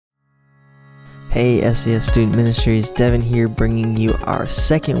Hey, SEF Student Ministries, Devin here, bringing you our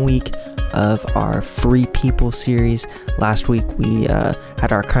second week of our Free People series. Last week we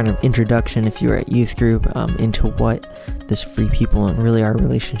had our kind of introduction, if you were at youth group, into what this Free People and really our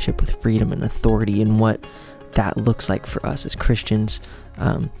relationship with freedom and authority and what that looks like for us as Christians. So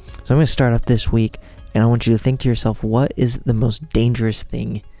I'm going to start off this week, and I want you to think to yourself, what is the most dangerous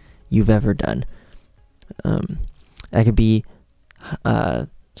thing you've ever done? That could be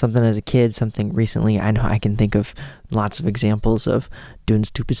something as a kid, something recently. I know I can think of lots of examples of doing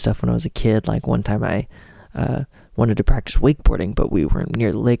stupid stuff when I was a kid. Like one time I wanted to practice wakeboarding, but we were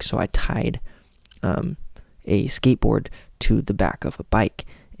near the lake, so I tied a skateboard to the back of a bike,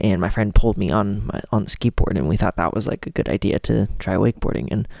 and my friend pulled me on the skateboard, and we thought that was like a good idea to try wakeboarding.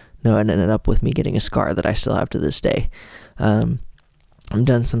 And no, it ended up with me getting a scar that I still have to this day. I've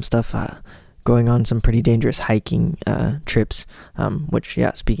done some stuff going on some pretty dangerous hiking trips, which,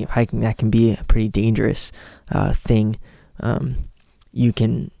 speaking of hiking, that can be a pretty dangerous thing. You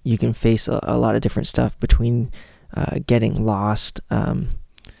can face a lot of different stuff between getting lost,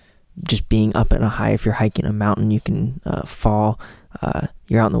 just being up in a high. If you're hiking a mountain, you can fall.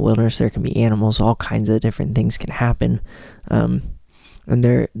 You're out in the wilderness, there can be animals, all kinds of different things can happen.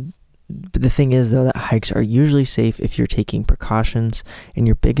 But the thing is, though, that hikes are usually safe if you're taking precautions, and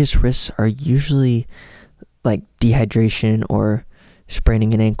your biggest risks are usually like dehydration or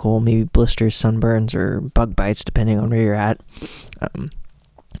spraining an ankle, maybe blisters, sunburns, or bug bites, depending on where you're at.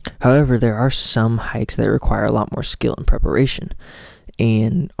 However, there are some hikes that require a lot more skill and preparation,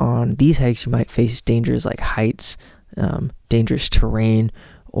 and on these hikes you might face dangers like heights, dangerous terrain,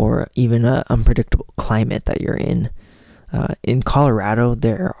 or even an unpredictable climate that you're in. In Colorado,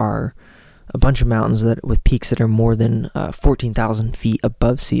 there are a bunch of mountains with peaks that are more than 14,000 feet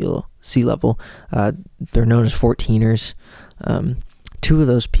above sea level. They're known as 14ers. Two of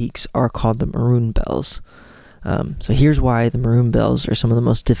those peaks are called the Maroon Bells. So here's why the Maroon Bells are some of the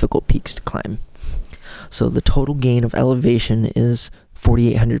most difficult peaks to climb. So the total gain of elevation is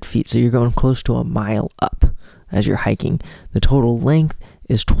 4,800 feet. So you're going close to a mile up as you're hiking. The total length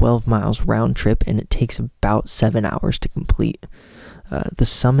is 12 miles round trip, and it takes about 7 hours to complete. The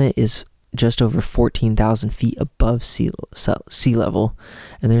summit is just over 14,000 feet above sea level,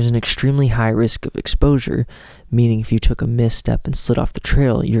 and there's an extremely high risk of exposure, meaning if you took a misstep and slid off the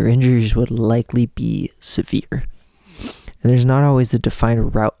trail, your injuries would likely be severe. And there's not always the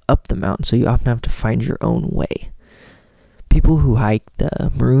defined route up the mountain, so you often have to find your own way. People who hike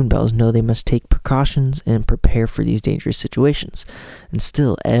the Maroon Bells know they must take precautions and prepare for these dangerous situations. And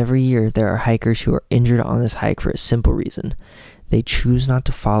still, every year there are hikers who are injured on this hike for a simple reason. They choose not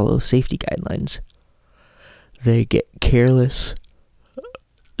to follow safety guidelines. They get careless.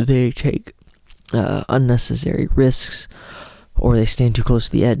 They take unnecessary risks, or they stand too close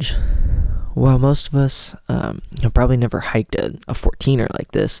to the edge. While most of us have probably never hiked a 14er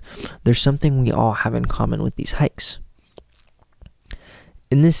like this, there's something we all have in common with these hikes.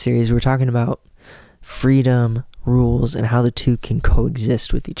 In this series, we're talking about freedom, rules, and how the two can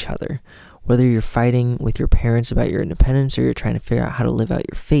coexist with each other. Whether you're fighting with your parents about your independence or you're trying to figure out how to live out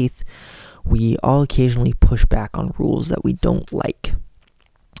your faith, we all occasionally push back on rules that we don't like.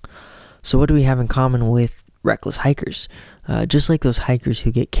 So what do we have in common with reckless hikers? Just like those hikers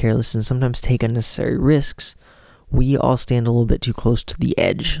who get careless and sometimes take unnecessary risks, we all stand a little bit too close to the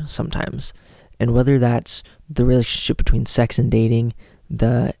edge sometimes. And whether that's the relationship between sex and dating,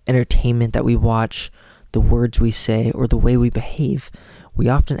 the entertainment that we watch, the words we say, or the way we behave, we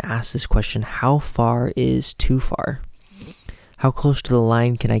often ask this question: how far is too far? How close to the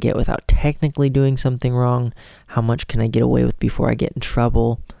line can I get without technically doing something wrong? How much can I get away with before I get in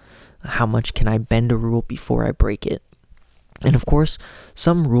trouble? How much can I bend a rule before I break it? And of course,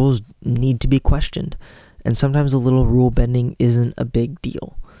 some rules need to be questioned, and sometimes a little rule bending isn't a big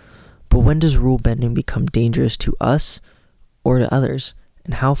deal. But when does rule bending become dangerous to us or to others?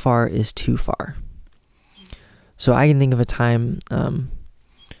 And how far is too far? So I can think of a time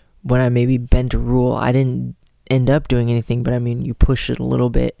when I maybe bent a rule. I didn't end up doing anything, but I mean, you push it a little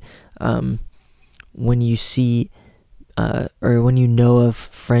bit. When you see or when you know of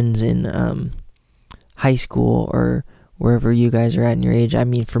friends in high school or wherever you guys are at in your age. I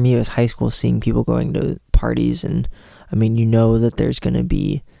mean, for me, it was high school, seeing people going to parties, and I mean, you know that there's going to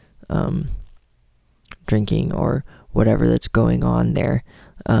be drinking or whatever that's going on there.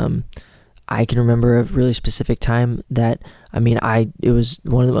 I can remember a really specific time that, I mean, it was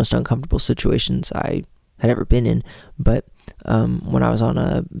one of the most uncomfortable situations I had ever been in, but when I was on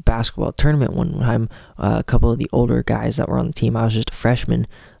a basketball tournament one time, a couple of the older guys that were on the team, I was just a freshman,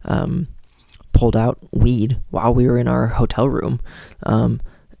 pulled out weed while we were in our hotel room,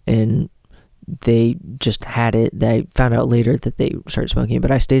 and they just had it. They found out later that they started smoking it,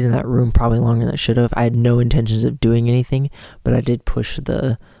 but I stayed in that room probably longer than I should have. I had no intentions of doing anything, but I did push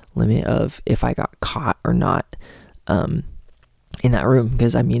the limit of if I got caught or not in that room,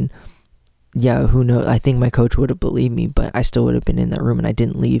 because I mean, yeah, who knows? I think my coach would have believed me, but I still would have been in that room, and I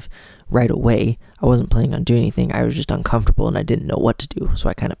didn't leave right away. I wasn't planning on doing anything. I was just uncomfortable, and I didn't know what to do, so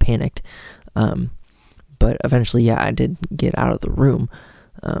I kind of panicked. But eventually, yeah, I did get out of the room.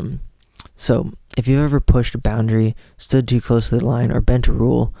 So if you've ever pushed a boundary, stood too close to the line, or bent a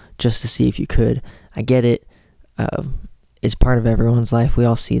rule just to see if you could, I get it. It's part of everyone's life. We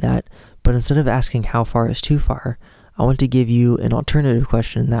all see that. But instead of asking how far is too far, I want to give you an alternative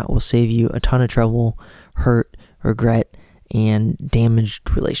question that will save you a ton of trouble, hurt, regret, and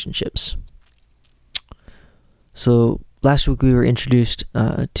damaged relationships. So last week we were introduced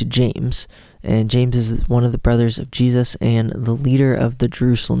to James, and James is one of the brothers of Jesus and the leader of the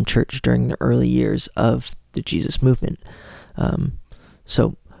Jerusalem church during the early years of the Jesus movement.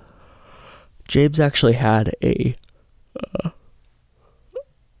 So James actually had a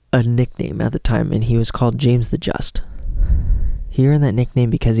nickname at the time, and he was called James the Just. He earned that nickname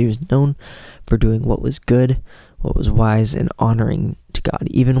because he was known for doing what was good, what was wise, and honoring to God,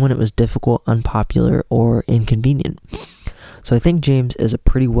 even when it was difficult, unpopular, or inconvenient. So I think James is a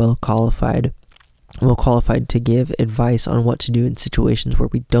pretty well qualified to give advice on what to do in situations where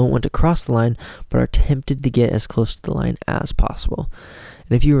we don't want to cross the line, but are tempted to get as close to the line as possible.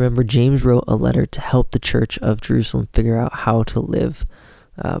 And if you remember, James wrote a letter to help the church of Jerusalem figure out how to live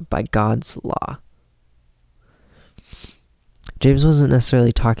by God's law. James wasn't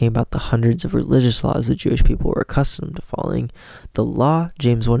necessarily talking about the hundreds of religious laws the Jewish people were accustomed to following. The law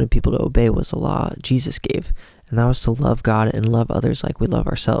James wanted people to obey was the law Jesus gave, and that was to love God and love others like we love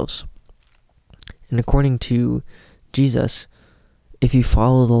ourselves. And according to Jesus, if you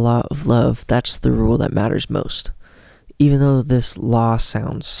follow the law of love, that's the rule that matters most. Even though this law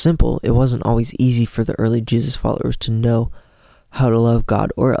sounds simple, it wasn't always easy for the early Jesus followers to know how to love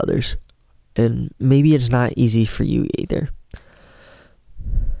God or others. And maybe it's not easy for you either.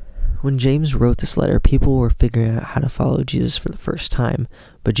 When James wrote this letter, people were figuring out how to follow Jesus for the first time,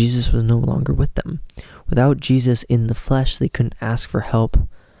 but Jesus was no longer with them. Without Jesus in the flesh, they couldn't ask for help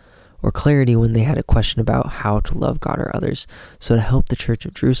or clarity when they had a question about how to love God or others. So to help the church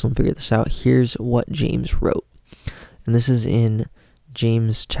of Jerusalem figure this out, here's what James wrote. And this is in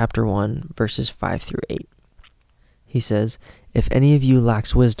James chapter 1, verses 5 through 8. He says, "If any of you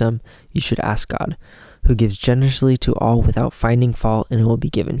lacks wisdom, you should ask God, who gives generously to all without finding fault, and it will be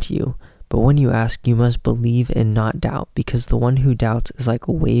given to you. But when you ask, you must believe and not doubt, because the one who doubts is like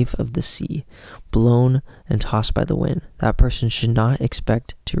a wave of the sea, blown and tossed by the wind. That person should not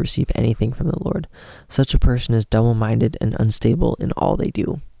expect to receive anything from the Lord. Such a person is double-minded and unstable in all they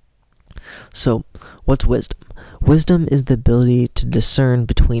do." So, what's wisdom? Wisdom is the ability to discern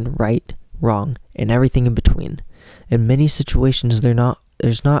between right, wrong, and everything in between. In many situations,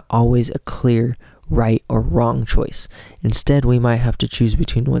 there's not always a clear right or wrong choice. Instead, we might have to choose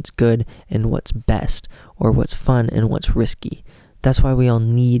between what's good and what's best, or what's fun and what's risky. That's why we all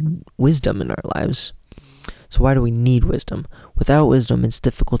need wisdom in our lives. So why do we need wisdom? Without wisdom, it's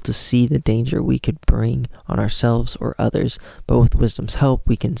difficult to see the danger we could bring on ourselves or others, but with wisdom's help,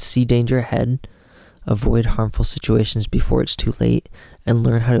 we can see danger ahead, avoid harmful situations before it's too late, and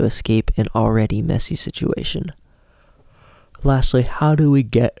learn how to escape an already messy situation. Lastly, how do we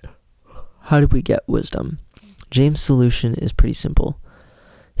get wisdom? James' solution is pretty simple.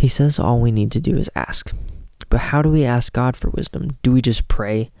 He says all we need to do is ask. But how do we ask God for wisdom? Do we just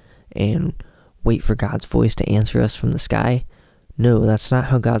pray and wait for God's voice to answer us from the sky? No, that's not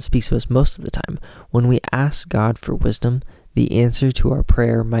how God speaks to us most of the time. When we ask God for wisdom, the answer to our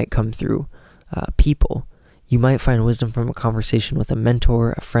prayer might come through people. You might find wisdom from a conversation with a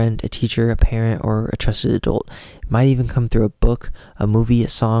mentor, a friend, a teacher, a parent, or a trusted adult. It might even come through a book, a movie, a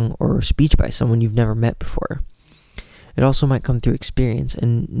song, or a speech by someone you've never met before. It also might come through experience,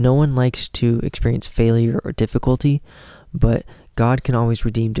 and no one likes to experience failure or difficulty, but God can always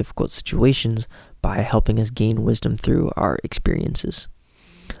redeem difficult situations by helping us gain wisdom through our experiences.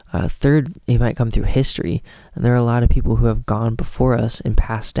 Third, it might come through history, and there are a lot of people who have gone before us and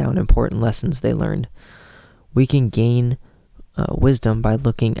passed down important lessons they learned. We can gain wisdom by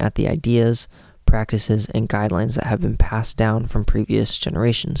looking at the ideas, practices, and guidelines that have been passed down from previous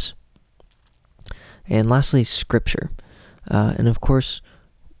generations. And lastly, Scripture. And of course,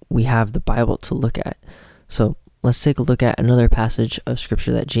 we have the Bible to look at. So let's take a look at another passage of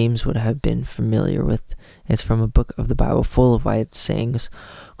Scripture that James would have been familiar with. It's from a book of the Bible full of wise sayings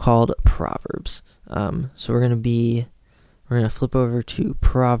called Proverbs. So we're going to flip over to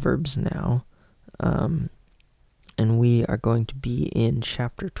Proverbs now. and we are going to be in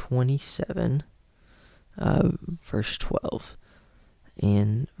chapter 27, verse 12.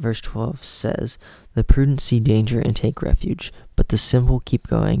 And verse 12 says, "The prudent see danger and take refuge, but the simple keep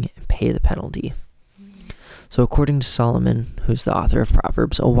going and pay the penalty." So according to Solomon, who's the author of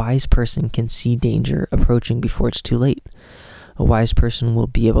Proverbs, a wise person can see danger approaching before it's too late. A wise person will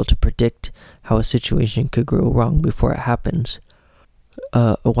be able to predict how a situation could go wrong before it happens.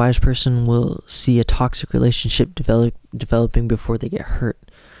 A wise person will see a toxic relationship developing before they get hurt.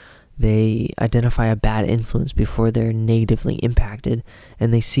 They identify a bad influence before they're negatively impacted,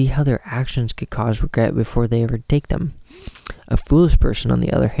 and they see how their actions could cause regret before they ever take them. A foolish person, on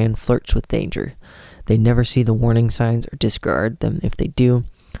the other hand, flirts with danger. They never see the warning signs or disregard them. If they do,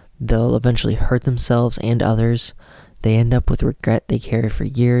 they'll eventually hurt themselves and others. They end up with regret they carry for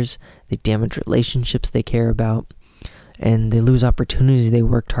years. They damage relationships they care about, and they lose opportunities they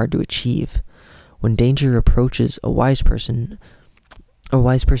worked hard to achieve. When danger approaches a wise person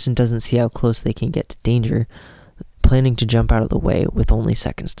doesn't see how close they can get to danger, planning to jump out of the way with only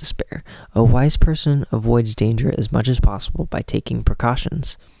seconds to spare. A wise person avoids danger as much as possible by taking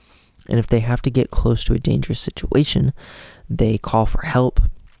precautions. And if they have to get close to a dangerous situation, they call for help,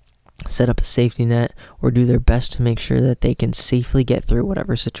 set up a safety net, or do their best to make sure that they can safely get through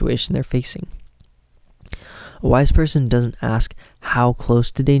whatever situation they're facing. A wise person doesn't ask, "How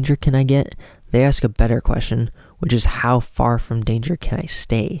close to danger can I get?" They ask a better question, which is, "How far from danger can I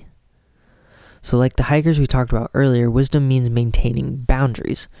stay?" So like the hikers we talked about earlier, wisdom means maintaining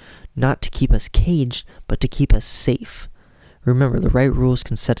boundaries, not to keep us caged, but to keep us safe. Remember, the right rules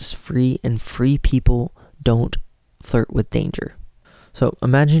can set us free, and free people don't flirt with danger. So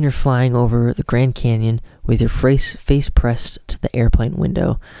imagine you're flying over the Grand Canyon with your face pressed to the airplane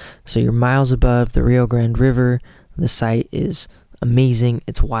window. So you're miles above the Rio Grande River. The sight is amazing,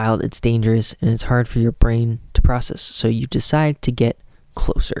 it's wild, it's dangerous, and it's hard for your brain to process. So you decide to get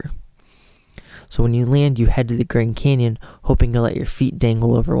closer. So when you land, you head to the Grand Canyon, hoping to let your feet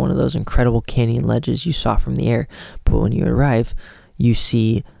dangle over one of those incredible canyon ledges you saw from the air. But when you arrive, you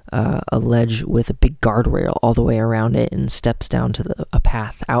see a ledge with a big guardrail all the way around it and steps down to a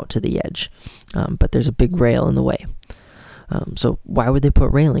path out to the edge. But there's a big rail in the way. So why would they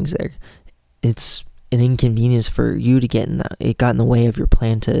put railings there? It's an inconvenience for you to get in that. It got in the way of your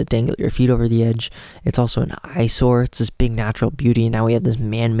plan to dangle your feet over the edge. It's also an eyesore. It's this big natural beauty, and now we have this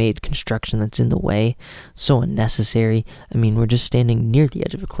man-made construction that's in the way. So unnecessary. I mean, we're just standing near the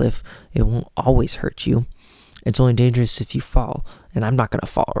edge of a cliff. It won't always hurt you. It's only dangerous if you fall, and I'm not going to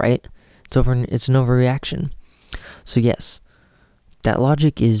fall, right? It's an overreaction. So yes, that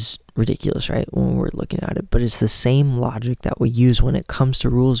logic is ridiculous, right, when we're looking at it, but it's the same logic that we use when it comes to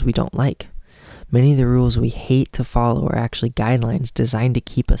rules we don't like. Many of the rules we hate to follow are actually guidelines designed to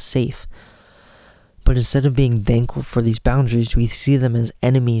keep us safe. But instead of being thankful for these boundaries, we see them as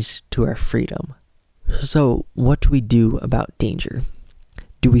enemies to our freedom. So what do we do about danger?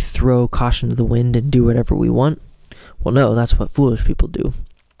 Do we throw caution to the wind and do whatever we want? Well, no, that's what foolish people do.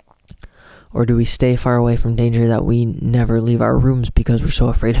 Or do we stay far away from danger that we never leave our rooms because we're so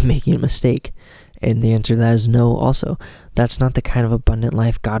afraid of making a mistake? And the answer to that is no also. That's not the kind of abundant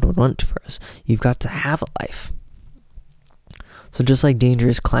life God would want for us. You've got to have a life. So just like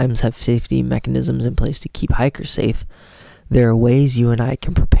dangerous climbs have safety mechanisms in place to keep hikers safe, there are ways you and I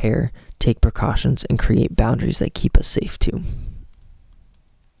can prepare, take precautions, and create boundaries that keep us safe too.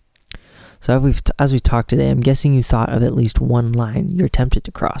 So as we talked today, I'm guessing you thought of at least one line you're tempted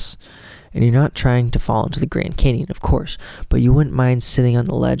to cross. And you're not trying to fall into the Grand Canyon, of course, but you wouldn't mind sitting on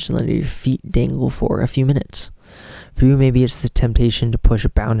the ledge and letting your feet dangle for a few minutes. For you, maybe it's the temptation to push a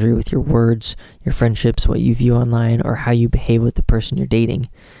boundary with your words, your friendships, what you view online, or how you behave with the person you're dating.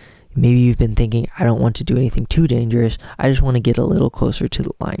 Maybe you've been thinking, I don't want to do anything too dangerous, I just want to get a little closer to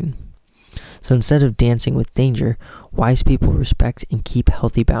the line. So instead of dancing with danger, wise people respect and keep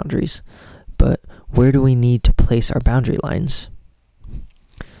healthy boundaries. But where do we need to place our boundary lines?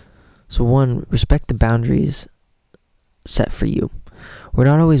 So one, respect the boundaries set for you. We're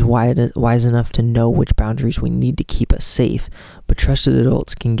not always wise enough to know which boundaries we need to keep us safe, but trusted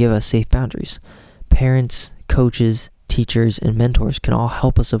adults can give us safe boundaries. Parents, coaches, teachers, and mentors can all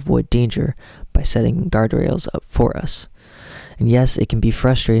help us avoid danger by setting guardrails up for us. And yes, it can be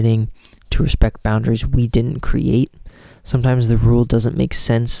frustrating to respect boundaries we didn't create. Sometimes the rule doesn't make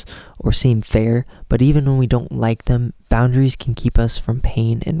sense or seem fair, but even when we don't like them, boundaries can keep us from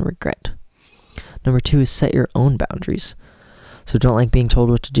pain and regret. Number 2 is set your own boundaries. So don't like being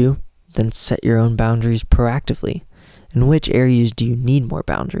told what to do? Then set your own boundaries proactively. In which areas do you need more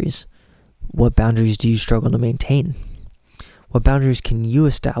boundaries? What boundaries do you struggle to maintain? What boundaries can you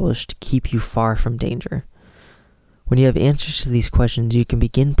establish to keep you far from danger? When you have answers to these questions, you can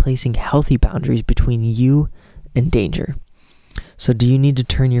begin placing healthy boundaries between you and danger. So do you need to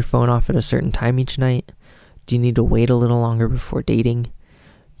turn your phone off at a certain time each night? Do you need to wait a little longer before dating?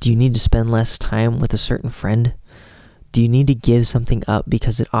 Do you need to spend less time with a certain friend? Do you need to give something up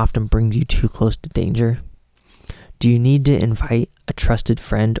because it often brings you too close to danger? Do you need to invite a trusted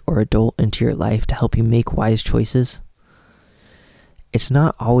friend or adult into your life to help you make wise choices? It's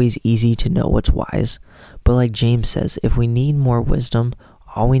not always easy to know what's wise, but like James says, if we need more wisdom,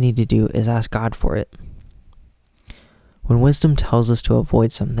 all we need to do is ask God for it. When wisdom tells us to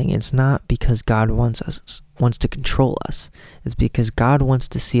avoid something, it's not because God wants to control us. It's because God wants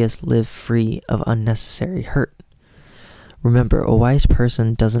to see us live free of unnecessary hurt. Remember, a wise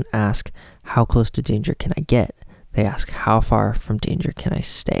person doesn't ask, how close to danger can I get? They ask, how far from danger can I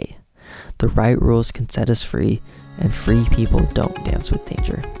stay? The right rules can set us free, and free people don't dance with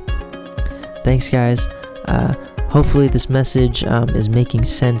danger. Thanks, guys. Hopefully this message is making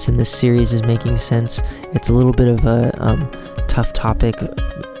sense, and this series is making sense. It's a little bit of a tough topic,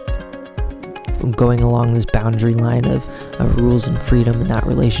 going along this boundary line of rules and freedom in that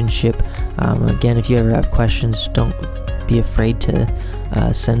relationship. Again, if you ever have questions, don't be afraid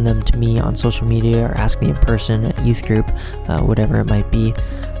to send them to me on social media or ask me in person at youth group, whatever it might be.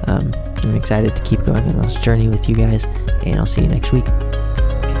 I'm excited to keep going on this journey with you guys, and I'll see you next week.